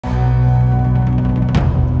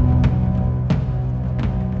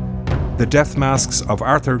The death masks of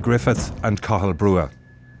Arthur Griffith and Cathal Brua.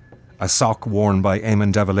 A sock worn by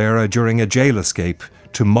Eamon de Valera during a jail escape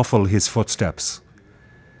to muffle his footsteps.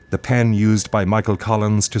 The pen used by Michael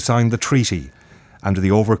Collins to sign the treaty, and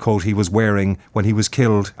the overcoat he was wearing when he was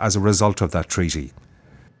killed as a result of that treaty.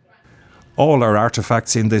 All are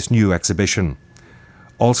artefacts in this new exhibition.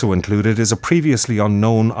 Also included is a previously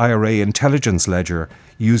unknown IRA intelligence ledger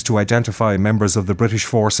used to identify members of the British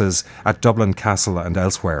forces at Dublin Castle and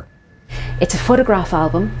elsewhere. It's a photograph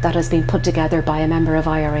album that has been put together by a member of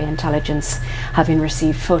IRA intelligence, having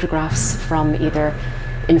received photographs from either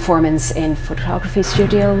informants in photography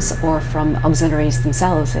studios or from auxiliaries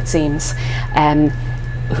themselves, it seems,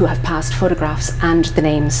 who have passed photographs and the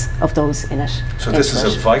names of those in it. So this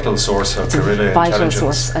is a vital source of guerrilla intelligence. Vital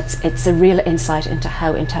source. It's a real insight into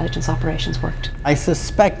how intelligence operations worked. I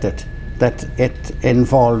suspected that it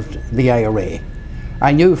involved the IRA.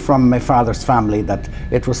 I knew from my father's family that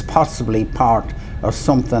it was possibly part of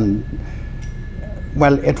something.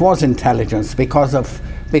 Well, it was intelligence because of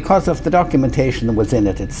the documentation that was in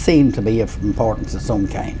it. It seemed to be of importance of some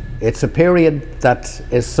kind. It's a period that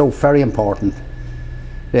is so very important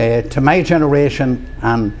to my generation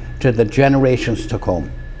and to the generations to come.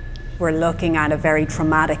 We're looking at a very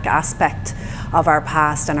traumatic aspect of our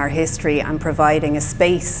past and our history and providing a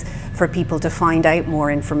space for people to find out more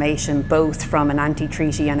information, both from an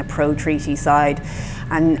anti-treaty and a pro-treaty side,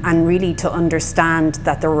 and really to understand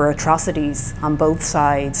that there were atrocities on both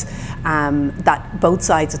sides, that both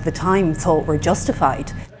sides at the time thought were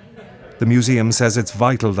justified. The museum says it's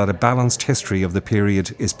vital that a balanced history of the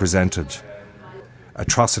period is presented.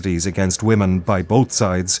 Atrocities against women by both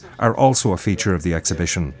sides are also a feature of the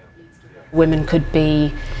exhibition. Women could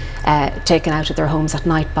be taken out of their homes at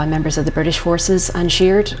night by members of the British forces and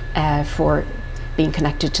sheared for being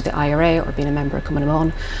connected to the IRA or being a member of Cumann na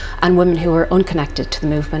mBan, and women who were unconnected to the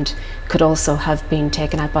movement could also have been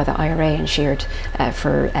taken out by the IRA and sheared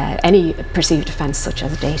for any perceived offence such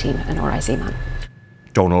as dating an RIC man.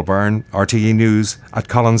 Donal Byrne, RTE News at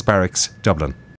Collins Barracks, Dublin.